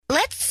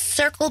let's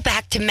circle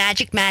back to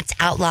Magic Matt's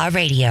Outlaw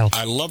Radio.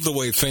 I love the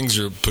way things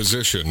are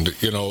positioned.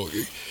 You know,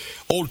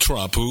 old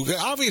Trump, who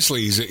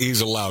obviously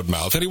he's a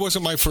loudmouth, and he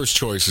wasn't my first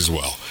choice as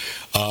well.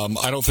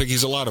 I don't think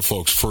he's a lot of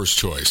folks' first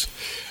choice.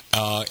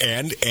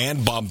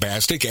 And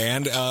bombastic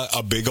and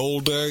a big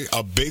old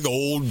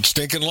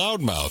stinking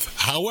loudmouth.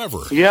 However,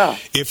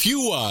 if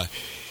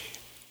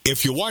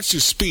you watched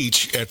his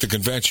speech at the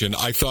convention,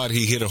 I thought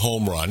he hit a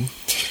home run.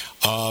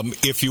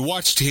 If you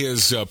watched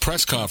his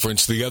press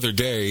conference the other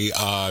day,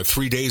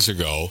 3 days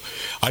ago,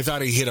 I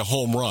thought he hit a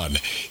home run.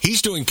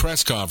 He's doing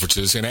press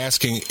conferences and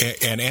asking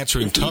and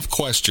answering tough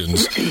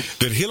questions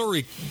that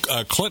Hillary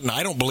Clinton,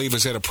 I don't believe,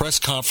 has had a press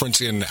conference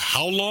in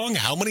how long?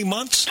 How many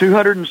months?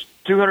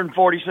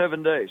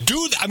 247 days.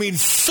 Dude, I mean,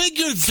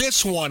 figure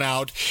this one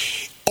out.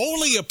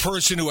 Only a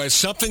person who has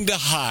something to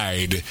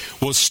hide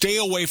will stay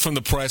away from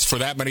the press for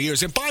that many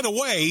years. And by the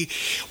way,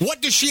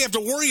 what does she have to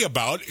worry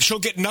about? She'll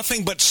get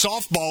nothing but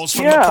softballs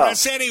from the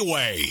press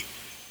anyway.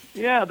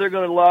 Yeah, they're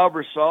going to lob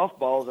her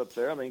softballs up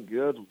there. I mean,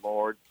 good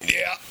Lord.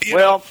 Yeah.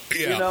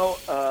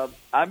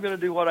 I'm going to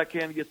do what I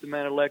can to get the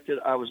man elected.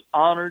 I was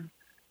honored.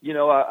 You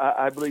know,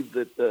 I believe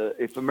that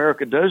if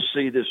America does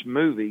see this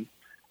movie,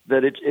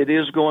 that it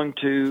is going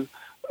to,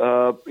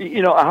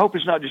 I hope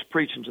it's not just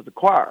preaching to the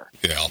choir.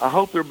 Yeah. I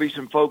hope there'll be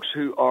some folks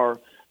who are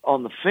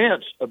on the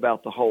fence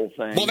about the whole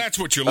thing. Well, that's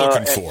what you're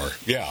looking for.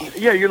 Yeah.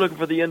 Yeah, you're looking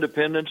for the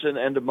independence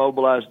and to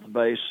mobilize the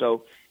base.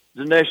 So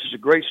Dinesh is a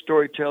great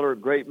storyteller, a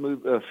great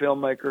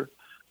filmmaker.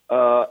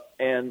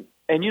 And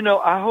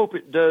I hope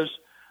it does.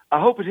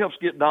 I hope it helps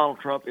get Donald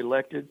Trump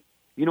elected.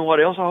 You know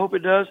what else I hope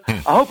it does?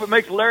 I hope it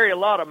makes Larry a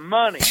lot of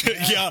money.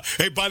 Yeah.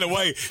 Hey, by the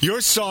way, your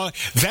song,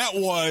 that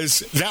was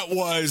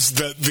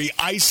the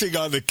icing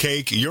on the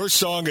cake. Your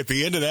song at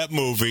the end of that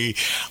movie,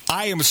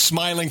 I am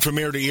smiling from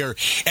ear to ear.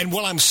 And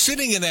while I'm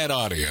sitting in that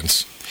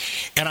audience,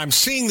 and I'm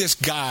seeing this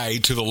guy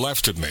to the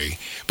left of me,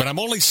 but I'm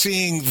only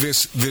seeing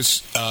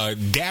this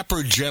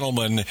dapper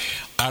gentleman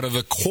out of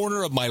the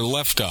corner of my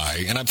left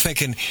eye, and I'm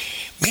thinking,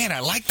 man, I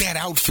like that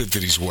outfit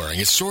that he's wearing.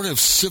 It's sort of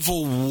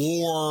Civil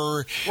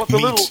War. What, the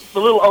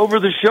little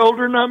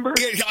over-the-shoulder number?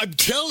 Yeah, I'm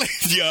telling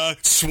you,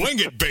 swing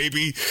it,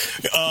 baby.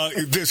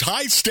 This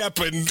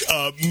high-stepping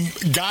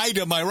guy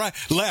to my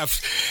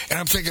left, and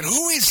I'm thinking,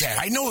 who is that?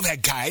 I know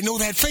that guy. I know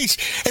that face.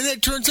 And then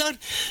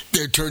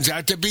it turns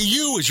out to be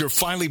you as you're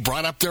finally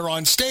brought up there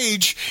on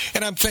stage,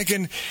 and I'm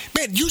thinking,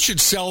 man, you should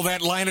sell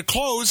that line of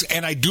clothes.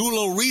 And I do a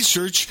little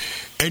research,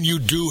 and you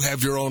do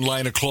have your own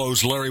line of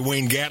clothes, Larry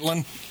Wayne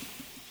Gatlin.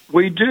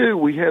 We do.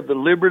 We have the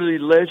Liberty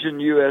Legend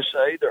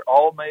USA. They're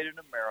all made in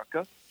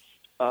America.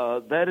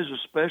 That is a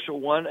special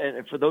one,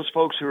 and for those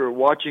folks who are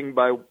watching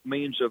by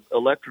means of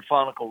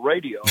electrophonical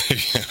radio,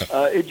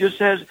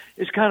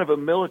 it's kind of a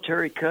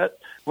military cut.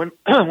 When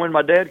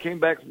my dad came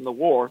back from the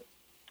war,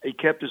 he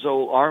kept his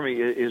old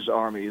his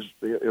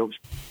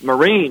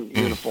Marine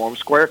uniform,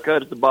 square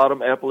cut at the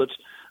bottom, epaulets,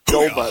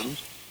 gold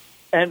buttons.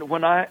 And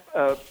when I,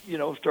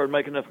 started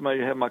making enough money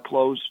to have my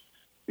clothes,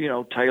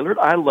 tailored,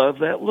 I love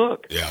that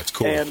look. Yeah, it's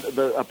cool. And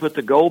I put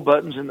the gold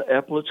buttons in the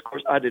epaulets. Of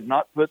course, I did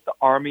not put the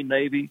Army,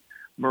 Navy,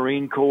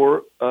 Marine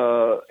Corps,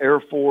 Air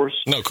Force.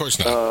 No, of course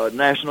not.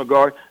 National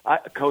Guard,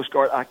 Coast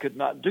Guard. I could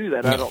not do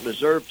that. No. I don't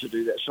deserve to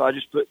do that. So I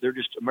just they're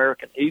just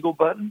American Eagle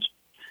buttons.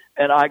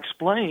 And I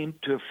explained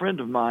to a friend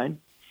of mine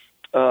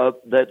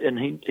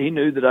and he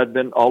knew that I'd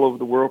been all over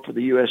the world for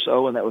the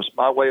USO, and that was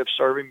my way of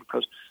serving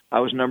because I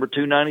was number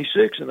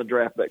 296 in the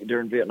draft back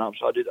during Vietnam.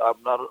 So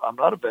I'm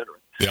not a veteran.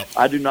 Yep.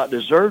 I do not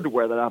deserve to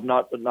wear that. I've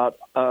not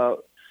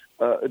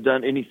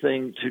done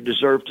anything to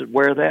deserve to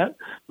wear that,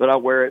 but I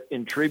wear it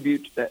in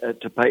tribute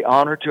to pay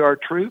honor to our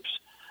troops.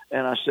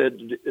 And I said,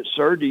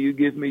 sir, do you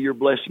give me your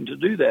blessing to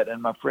do that?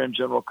 And my friend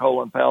General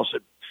Colin Powell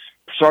said,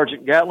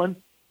 Sergeant Gatlin,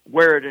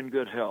 wear it in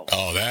good health.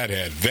 Oh, that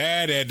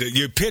had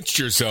you pitched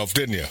yourself,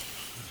 didn't you?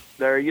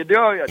 There you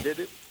go. I did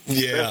it.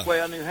 Yeah. Best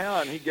way I knew how,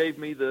 and he gave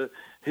me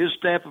his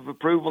stamp of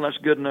approval. That's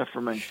good enough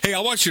for me. Hey, I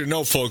want you to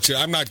know, folks,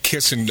 I'm not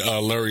kissing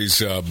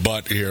Larry's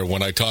butt here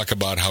when I talk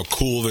about how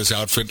cool this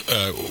outfit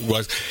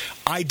was.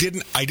 I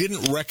didn't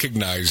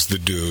recognize the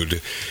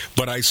dude,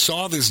 but I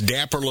saw this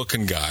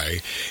dapper-looking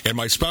guy, and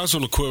my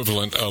spousal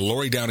equivalent,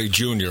 Lori Downey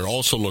Jr.,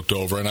 also looked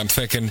over, and I'm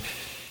thinking,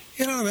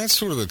 that's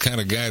sort of the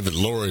kind of guy that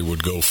Lori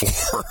would go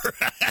for.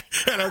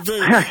 And I'm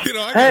thinking,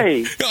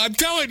 I'm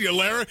telling you,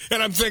 Larry,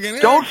 and I'm thinking,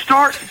 don't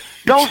start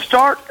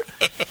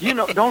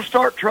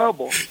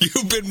trouble.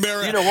 You've been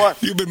married. You know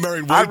what? You've been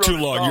married way too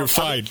long. You're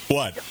fine.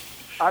 What?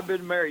 I've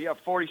been married,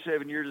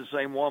 47 years to the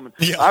same woman.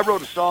 Yeah. I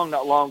wrote a song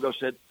not long ago,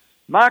 said,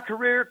 my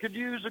career could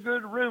use a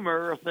good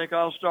rumor. I think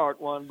I'll start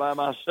one by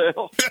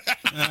myself.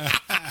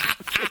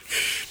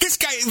 This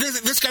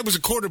guy was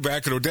a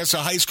quarterback at Odessa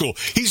High School.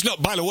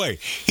 By the way,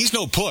 he's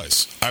no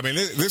puss. I mean,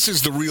 this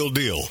is the real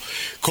deal.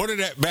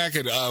 Quarterback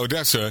at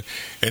Odessa,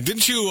 and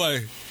didn't you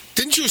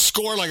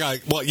score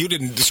you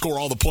didn't score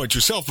all the points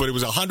yourself, but it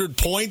was 100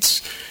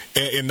 points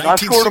in 1960. I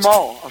scored them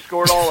all. I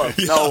scored all of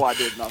them. Yeah. No, I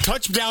did not.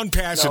 Touchdown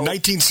pass in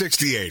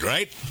 1968,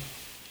 right?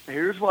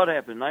 Here's what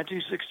happened.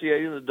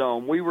 1968 in the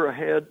Dome, we were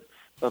ahead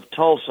of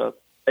Tulsa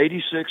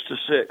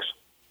 86-6.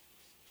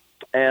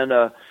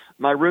 And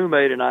my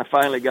roommate and I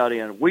finally got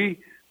in. We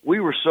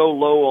were so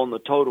low on the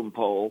totem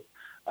pole.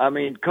 I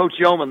mean, Coach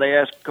Yeoman, they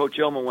asked Coach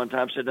Yeoman one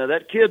time, said, now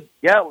that kid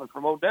Gatlin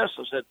from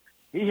Odessa said,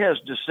 he has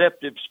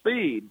deceptive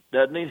speed,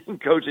 doesn't he?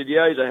 And Coach said,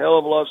 yeah, he's a hell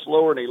of a lot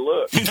slower than he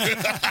looks.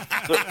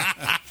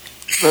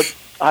 But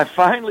I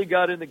finally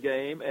got in the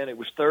game, and it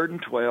was 3rd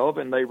and 12,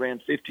 and they ran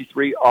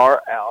 53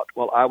 R out.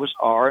 Well, I was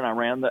R, and I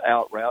ran the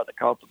out route. I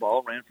caught the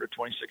ball, ran for a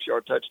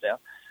 26-yard touchdown.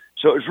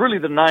 So it was really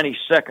the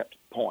 92nd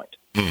point.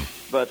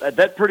 But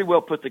that pretty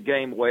well put the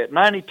game away. At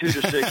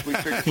 92-6, we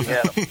figured we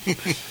had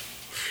them.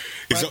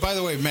 By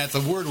the way, Matt, the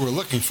word we're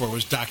looking for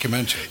was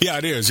documentary. Yeah,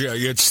 it is. Yeah,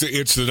 it's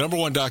the number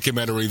one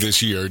documentary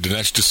this year,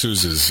 Dinesh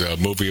D'Souza's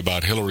movie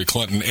about Hillary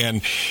Clinton.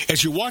 And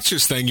as you watch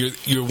this thing,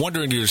 you're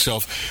wondering to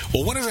yourself,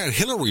 well, when is that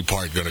Hillary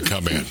part going to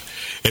come in?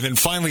 And then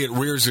finally it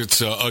rears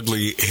its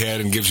ugly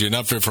head and gives you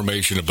enough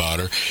information about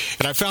her.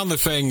 And I found the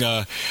thing,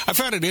 I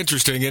found it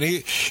interesting. And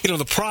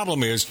the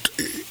problem is,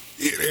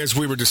 as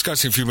we were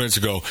discussing a few minutes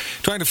ago,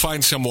 trying to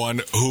find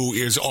someone who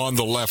is on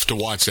the left to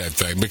watch that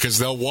thing, because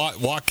they'll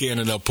walk in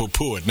and they'll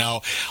poo-poo it.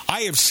 Now,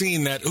 I have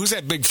seen that. Who's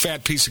that big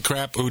fat piece of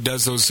crap who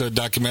does those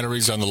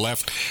documentaries on the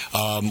left?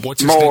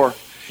 What's his Moore. name?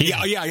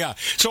 Yeah.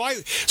 So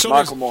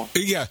Michael Moore.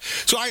 Yeah.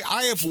 So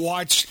I have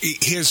watched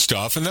his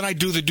stuff, and then I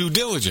do the due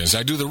diligence.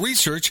 I do the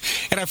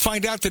research, and I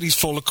find out that he's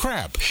full of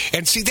crap.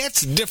 And see,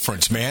 that's the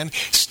difference, man.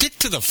 Stick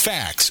to the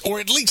facts, or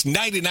at least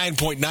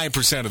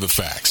 99.9% of the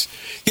facts.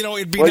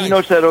 It'd be nice. You know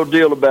what's that old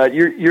deal about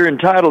you're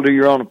entitled to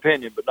your own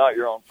opinion, but not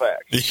your own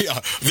facts. Yeah,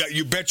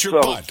 you bet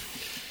your butt.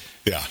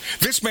 Yeah,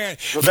 this man.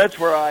 So that's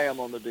where I am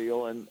on the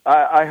deal, and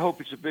I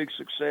hope it's a big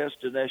success.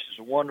 Dinesh is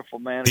a wonderful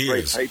man, a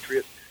great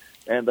patriot.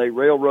 And they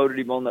railroaded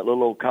him on that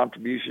little old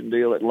contribution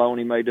deal, that loan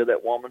he made to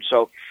that woman.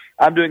 So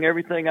I'm doing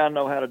everything I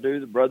know how to do,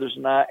 the brothers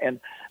and I. And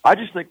I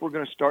just think we're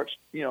going to start,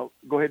 go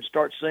ahead and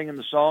start singing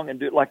the song and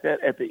do it like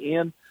that at the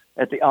end,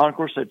 at the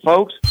encore. Said,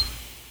 folks,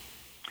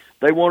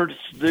 they wanted us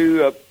to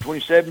do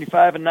between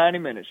 75 and 90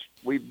 minutes.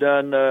 We've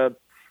done,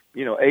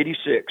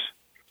 86.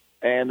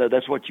 And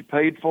that's what you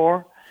paid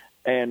for.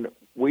 And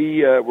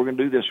we're going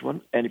to do this one.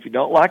 And if you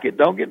don't like it,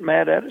 don't get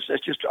mad at us.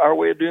 That's just our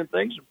way of doing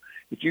things.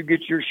 If you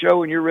get your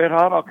show and you're red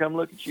hot, I'll come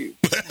look at you.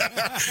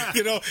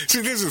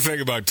 See, this is the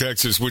thing about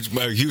Texas,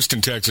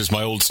 Houston, Texas,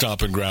 my old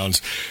stomping grounds.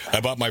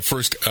 I bought my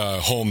first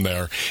home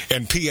there.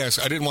 And P.S.,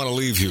 I didn't want to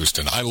leave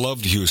Houston. I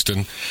loved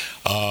Houston.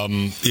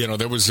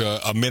 There was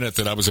a minute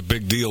that I was a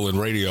big deal in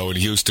radio in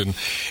Houston,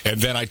 and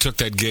then I took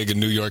that gig in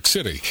New York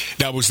City.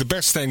 Now, it was the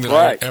best thing that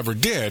I ever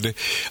did,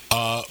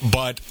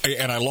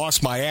 and I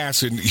lost my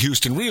ass in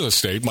Houston real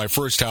estate. My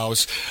first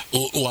house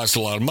lost a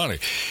lot of money.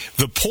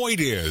 The point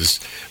is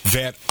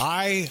that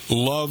I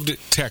loved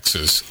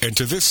Texas, and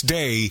to this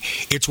day,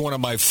 it's one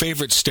of my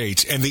favorite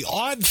states. And the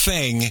odd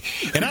thing,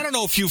 and I don't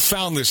know if you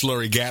found this,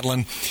 Larry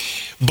Gatlin,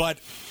 but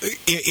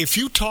if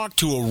you talk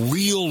to a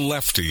real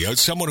lefty,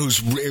 someone who's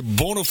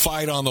bona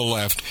fide on the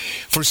left,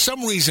 for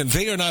some reason,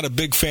 they are not a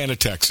big fan of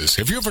Texas.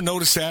 Have you ever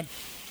noticed that?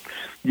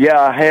 Yeah,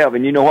 I have.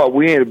 And you know what?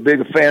 We ain't a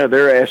big fan of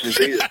their asses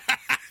either.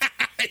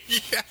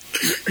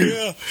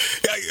 Yeah.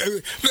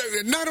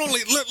 Not only,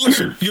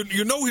 listen,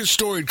 you know his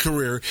storied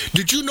career.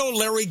 Did you know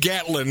Larry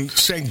Gatlin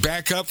sang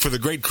backup for the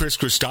great Chris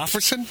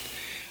Christopherson?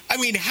 I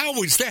mean, how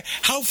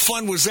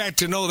fun was that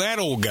to know that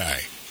old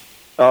guy?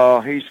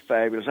 Oh, he's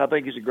fabulous. I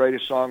think he's the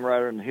greatest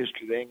songwriter in the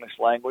history of the English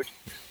language.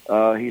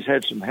 He's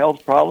had some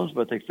health problems,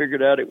 but they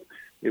figured out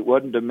it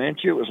wasn't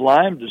dementia, it was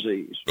Lyme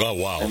disease. Oh,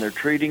 wow. And they're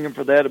treating him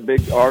for that. A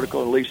big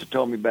article, and Lisa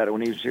told me about it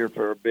when he was here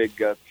for a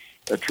big a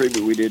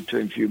tribute we did to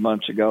him a few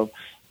months ago.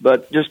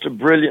 But just a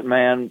brilliant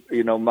man,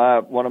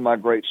 one of my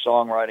great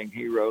songwriting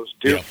heroes,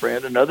 dear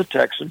friend, another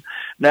Texan.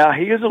 Now,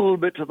 he is a little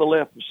bit to the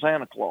left of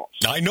Santa Claus.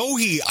 I know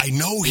he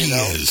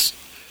is.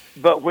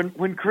 But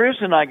when Chris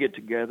and I get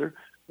together,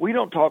 we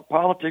don't talk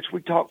politics,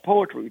 we talk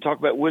poetry. We talk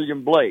about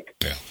William Blake.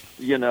 Yeah.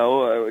 We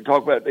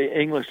talk about the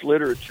English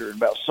literature and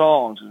about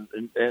songs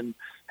and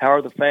how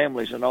are the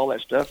families and all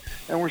that stuff.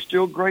 And we're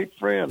still great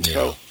friends. Yeah.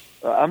 So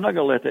I'm not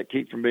going to let that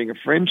keep from being a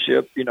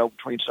friendship,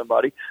 between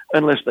somebody,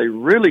 unless they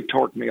really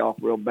torque me off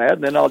real bad,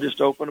 and then I'll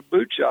just open a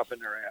boot shop in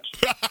their ass.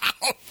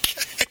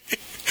 Okay.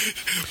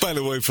 By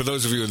the way, for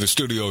those of you in the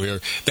studio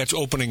here, that's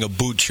opening a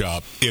boot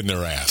shop in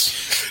their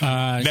ass.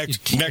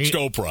 Next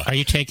Oprah. Are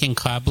you taking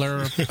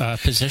cobbler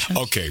positions?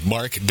 Okay,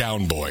 Mark,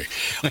 down boy.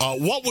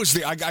 What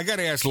was I got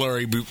to ask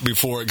Larry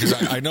before, because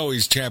I know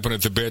he's champing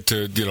at the bit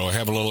to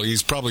have a little.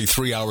 He's probably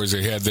 3 hours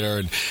ahead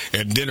there,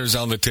 and dinner's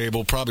on the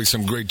table. Probably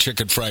some great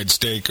chicken fried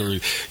steak, or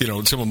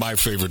some of my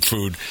favorite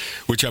food,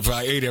 which if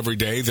I ate every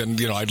day, then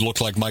I'd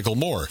look like Michael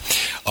Moore.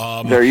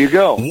 There you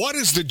go. What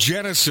is the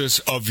genesis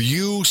of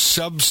you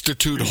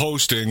substitute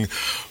hosting?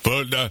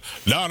 But Don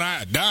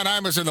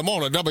Imus in the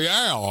morning,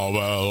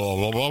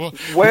 WL.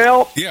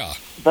 Well, yeah,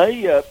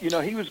 they,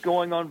 he was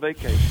going on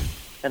vacation,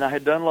 and I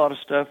had done a lot of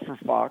stuff for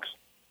Fox,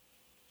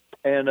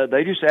 and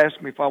they just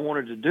asked me if I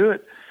wanted to do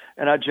it,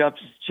 and I jumped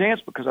at the chance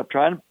because I've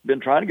been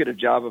trying to get a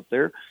job up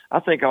there.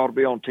 I think I ought to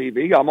be on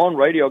TV. I'm on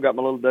radio. Got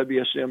my little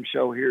WSM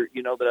show here,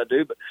 that I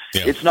do, but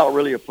it's not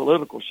really a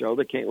political show.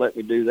 They can't let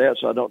me do that,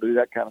 so I don't do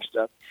that kind of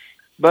stuff.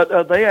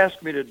 But they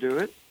asked me to do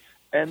it,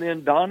 and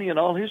then Donnie and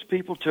all his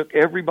people took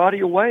everybody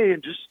away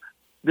and just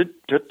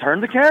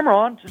turned the camera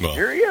on. Well,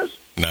 here he is.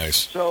 Nice.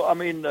 So,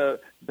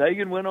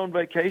 Dagan went on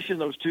vacation.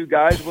 Those two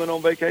guys went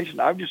on vacation.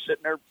 I'm just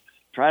sitting there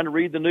trying to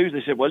read the news.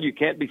 They said, well, you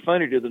can't be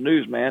funny to the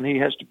newsman. He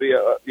has to be,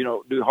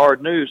 do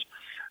hard news.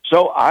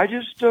 So I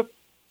just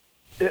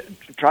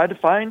tried to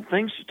find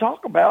things to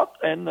talk about,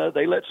 and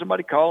they let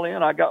somebody call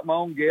in. I got my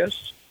own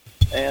guests,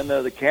 and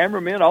the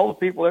cameramen, all the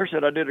people there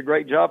said I did a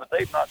great job, but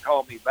they've not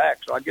called me back.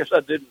 So I guess I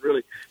didn't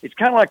really. It's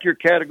kind of like your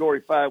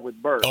Category 5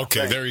 with Bert.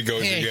 Okay, there he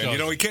goes again.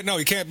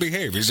 He can't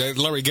behave. He's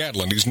Larry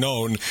Gatlin. He's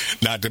known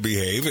not to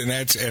behave,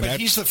 but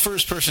he's the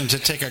first person to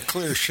take a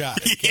clear shot.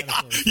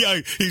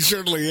 Yeah, he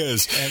certainly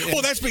is.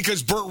 Well, that's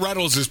because Burt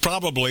Reynolds is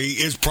probably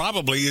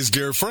his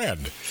dear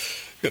friend.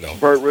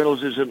 Burt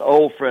Reynolds is an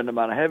old friend of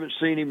mine. I haven't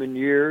seen him in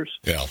years.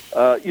 Yeah.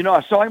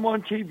 I saw him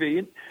on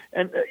TV,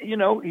 and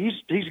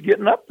he's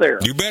getting up there.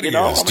 You bet he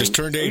is. Just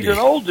turned 80. He's an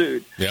old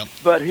dude. Yeah.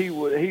 But he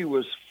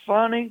was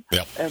funny,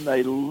 yep. And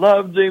they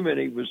loved him, and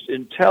he was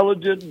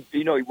intelligent.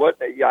 He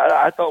wasn't.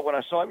 I thought when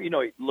I saw him, he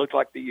looked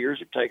like the years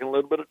had taken a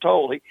little bit of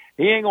toll.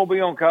 He ain't gonna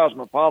be on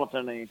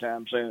Cosmopolitan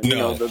anytime soon.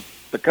 No.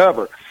 The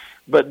cover.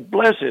 But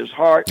bless his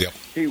heart, yep.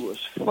 He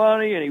was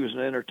funny and he was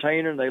an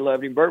entertainer, and they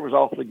loved him. Bert was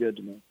awfully good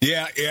to me.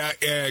 Yeah,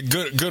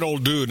 good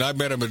old dude. And I've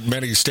met him at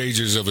many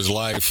stages of his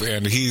life,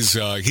 and he's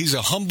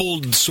a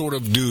humbled sort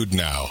of dude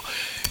now.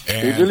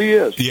 And, he really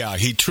is. Yeah,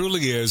 he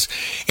truly is.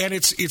 And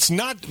it's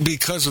not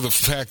because of the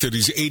fact that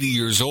he's 80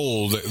 years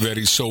old that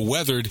he's so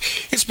weathered.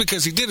 It's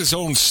because he did his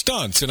own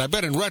stunts. And I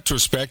bet in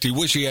retrospect, he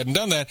wish he hadn't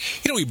done that.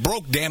 He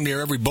broke damn near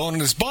every bone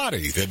in his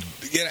body.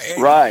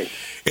 Right.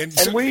 And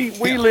we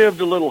lived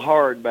a little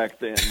hard back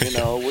then.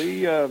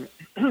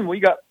 We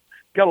got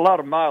a lot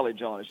of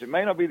mileage on us. It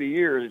may not be the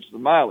years, it's the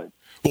mileage.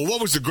 Well,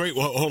 what was the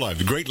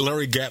great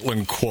Larry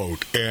Gatlin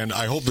quote, and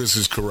I hope this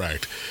is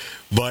correct,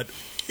 but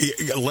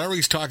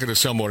Larry's talking to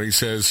someone. He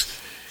says,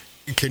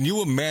 "Can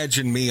you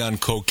imagine me on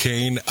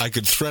cocaine? I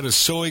could thread a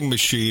sewing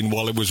machine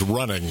while it was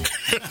running."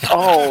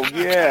 Oh,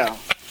 yeah.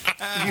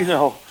 I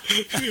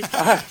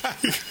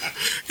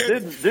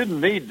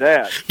didn't need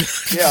that.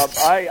 Yeah,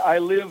 I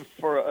lived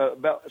for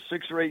about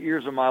 6 or 8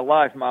 years of my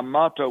life. My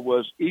motto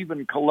was,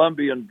 even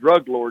Colombian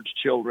drug lords'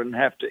 children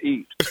have to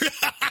eat.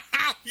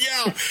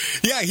 Yeah.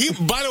 He.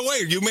 By the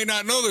way, you may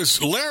not know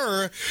this,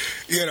 Larry.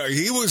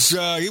 He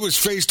was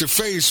face to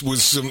face with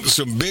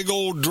some big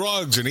old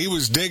drugs, and he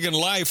was digging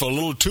life a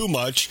little too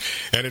much.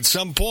 And at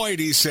some point,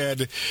 he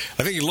said,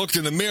 I think he looked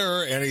in the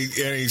mirror and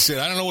he said,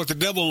 "I don't know what the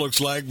devil looks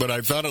like, but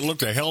I thought it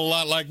looked a hell of a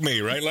lot like me."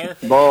 Right, Larry?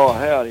 Boy,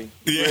 howdy,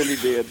 yeah. Really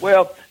did.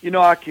 Well,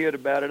 I kid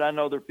about it. I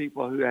know there are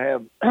people who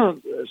have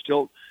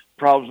still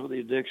problems with the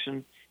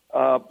addiction.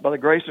 By the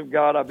grace of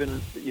God, I've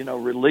been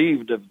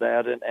relieved of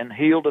that and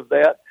healed of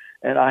that.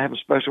 And I have a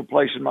special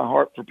place in my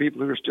heart for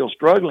people who are still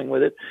struggling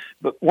with it.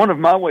 But one of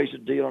my ways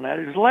of dealing at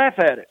it is laugh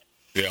at it.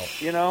 Yeah.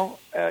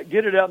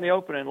 Get it out in the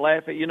open and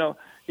laugh at.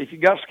 If you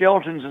got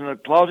skeletons in the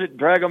closet,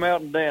 drag them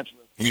out and dance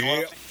with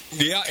them.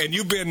 Yeah. And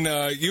you've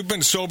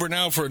been sober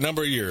now for a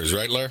number of years,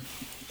 right, Larry?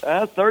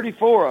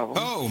 34 of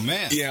them. Oh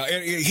man. Yeah,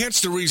 and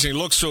hence the reason he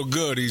looks so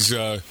good. He's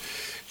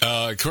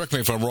correct me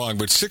if I'm wrong,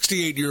 but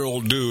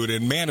 68-year-old dude,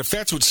 and man, if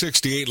that's what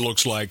 68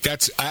 looks like,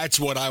 that's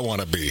what I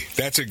want to be.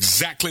 That's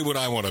exactly what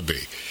I want to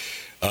be.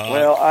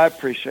 Well, I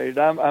appreciate it.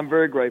 I'm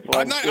very grateful.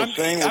 I'm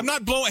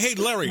not blowing. Hey,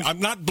 Larry,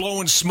 I'm not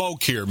blowing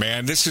smoke here,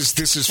 man. This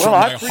is from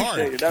my heart. Well, I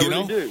appreciate it. I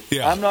really do.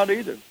 Yeah. I'm not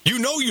either. You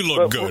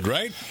look good,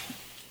 right?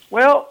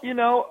 Well,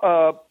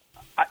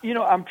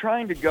 I'm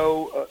trying to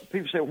go.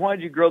 People say, "Why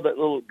did you grow that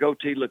little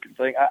goatee-looking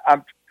thing?"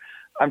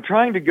 I'm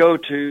trying to go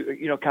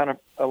to, kind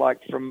of like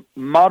from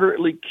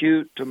moderately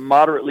cute to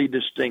moderately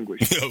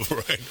distinguished.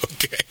 Right,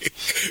 okay.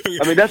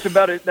 I mean, that's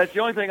about it. That's the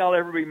only thing I'll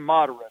ever be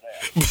moderate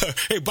at.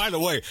 Hey, by the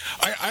way,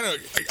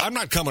 I'm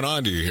not coming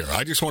on to you here.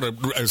 I just want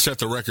to set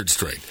the record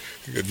straight.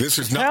 This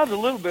is not. Sounds a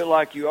little bit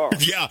like you are.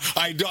 Yeah,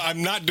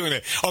 I'm not doing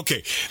it.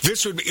 Okay,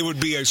 it would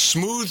be a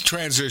smooth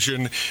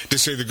transition to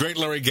say the great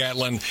Larry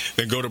Gatlin,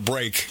 then go to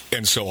break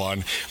and so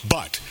on.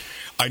 But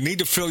I need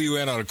to fill you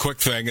in on a quick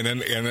thing, and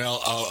then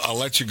I'll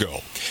let you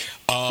go.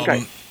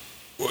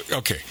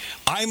 Okay.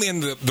 I'm in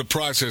the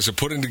process of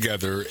putting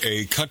together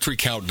a country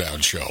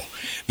countdown show.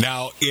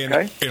 Now, in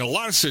a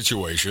lot of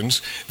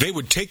situations, they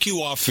would take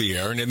you off the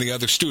air and in the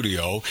other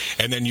studio,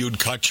 and then you'd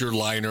cut your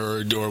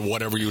liner or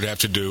whatever you'd have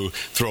to do,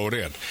 throw it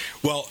in.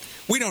 Well,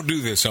 we don't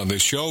do this on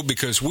this show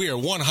because we are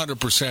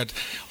 100%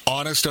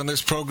 honest on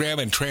this program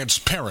and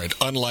transparent,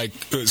 unlike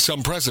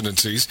some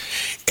presidencies.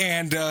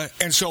 And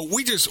so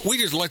we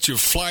just let you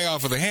fly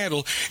off of the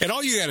handle. And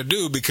all you got to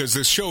do, because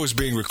this show is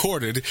being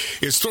recorded,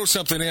 is throw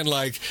something in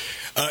like,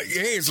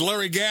 hey, it's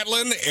Larry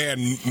Gatlin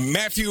and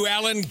Matthew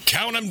Allen,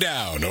 count them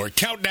down, or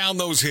count down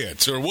those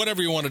hits, or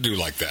whatever you want to do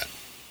like that.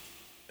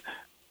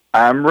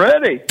 I'm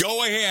ready.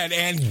 Go ahead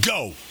and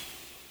go.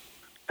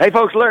 Hey,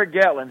 folks, Larry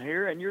Gatlin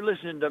here, and you're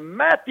listening to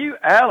Matthew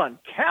Allen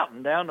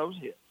counting down those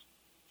hits.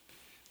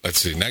 Let's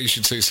see. Now you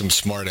should say some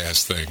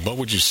smart-ass thing. What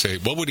would you say?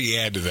 What would he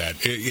add to that?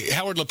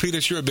 Howard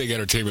Lapidus, you're a big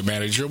entertainment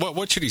manager.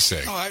 What should he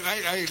say? Oh,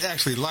 I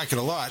actually like it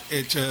a lot.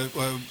 It's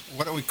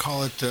what do we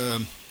call it?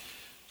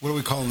 What do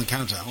we call in the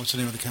countdown? What's the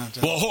name of the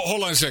countdown? Well,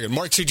 hold on a second.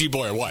 Mark C.G.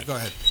 Boyer, what? Go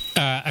ahead.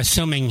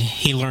 Assuming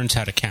he learns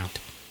how to count.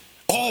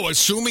 Oh,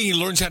 assuming he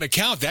learns how to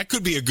count. That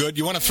could be a good.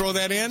 You want to throw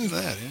that in?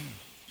 That, yeah.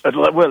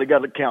 Well, he got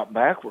to count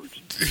backwards.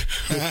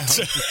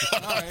 So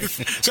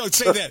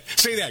say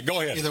that.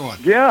 Go ahead. Either one.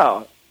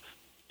 Yeah.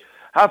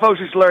 Hi, folks.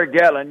 It's Larry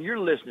Gatlin. You're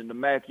listening to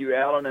Matthew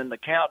Allen and the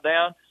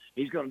countdown.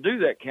 He's going to do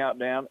that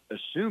countdown,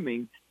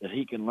 assuming that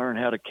he can learn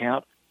how to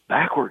count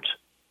backwards.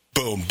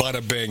 Boom,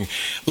 bada bing.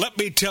 Let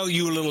me tell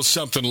you a little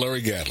something,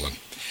 Larry Gatlin.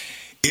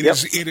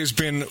 It has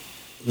been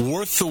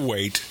worth the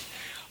wait.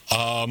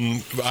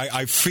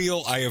 I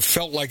have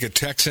felt like a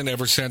Texan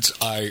ever since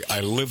I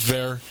lived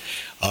there.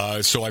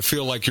 So I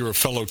feel like you're a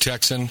fellow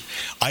Texan.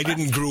 I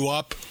didn't grow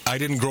up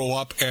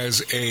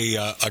as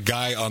a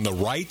guy on the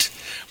right.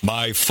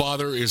 My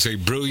father is a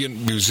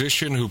brilliant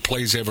musician who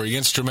plays every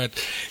instrument,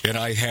 and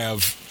I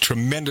have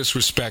tremendous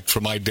respect for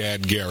my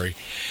dad, Gary,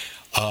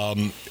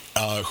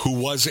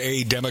 who was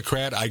a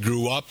Democrat. I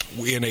grew up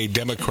in a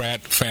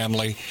Democrat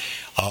family.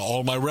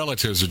 All my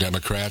relatives are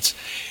Democrats.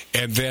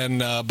 And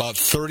then about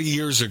 30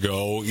 years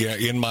ago,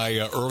 in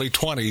my early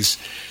 20s,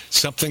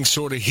 something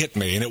sort of hit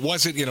me. And it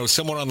wasn't,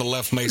 someone on the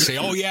left may say,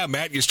 oh, yeah,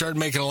 Matt, you started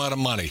making a lot of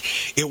money.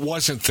 It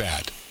wasn't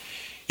that.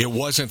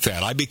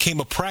 I became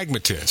a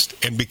pragmatist.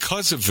 And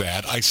because of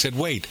that, I said,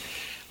 wait,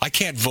 I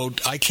can't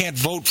vote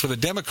for the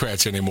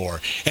Democrats anymore.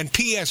 And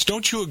P.S.,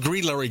 don't you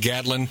agree, Larry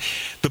Gatlin?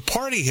 The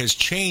party has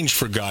changed,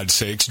 for God's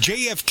sakes.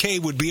 JFK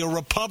would be a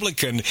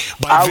Republican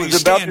by these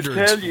standards. I was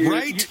about to tell you,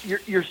 right?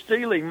 You're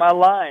stealing my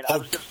line. Oh. I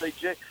was going to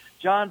say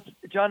John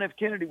F.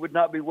 Kennedy would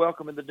not be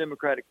welcome in the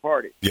Democratic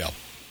Party. Yeah.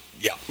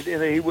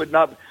 He would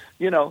not,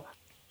 he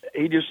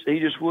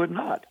just would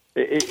not.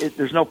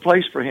 There's no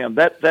place for him.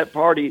 That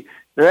party,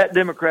 that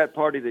Democrat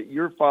Party that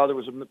your father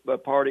was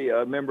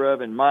a member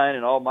of, and mine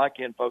and all my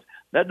kinfolk,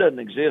 that doesn't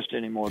exist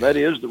anymore. That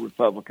is the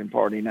Republican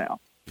Party now.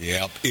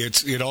 Yeah,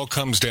 it all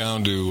comes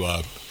down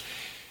to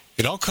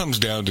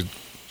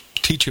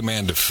teach a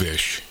man to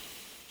fish,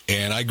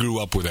 and I grew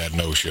up with that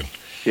notion.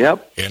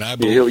 Yep, and I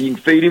you can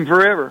feed him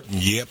forever.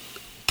 Yep,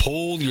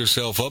 pull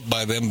yourself up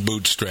by them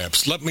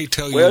bootstraps. Let me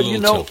tell you a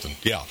little something.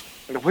 Yeah,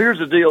 here's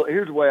the deal.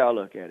 Here's the way I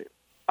look at it.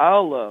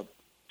 I'll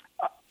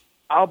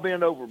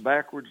bend over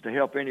backwards to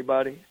help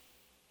anybody.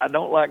 I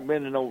don't like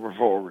bending over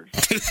forwards.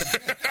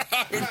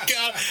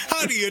 God,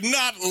 how do you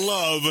not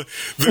love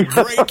the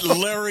great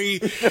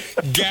Larry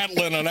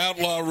Gatlin on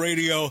Outlaw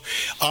Radio?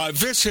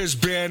 This has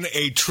been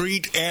a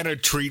treat and a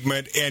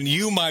treatment, and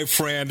you, my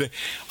friend,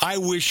 I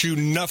wish you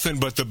nothing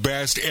but the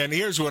best. And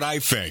here's what I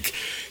think.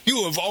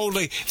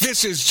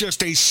 This is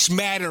just a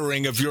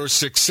smattering of your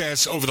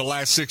success over the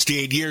last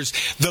 68 years.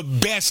 The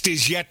best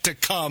is yet to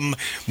come,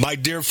 my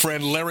dear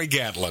friend Larry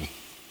Gatlin.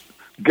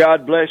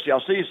 God bless you.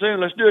 I'll see you soon.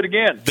 Let's do it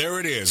again. There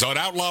it is. On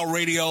Outlaw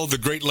Radio, the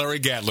great Larry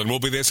Gatlin. We'll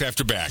be this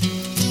after back.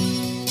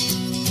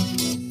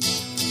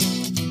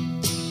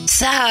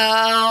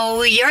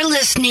 So, you're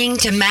listening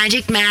to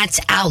Magic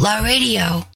Matt's Outlaw Radio.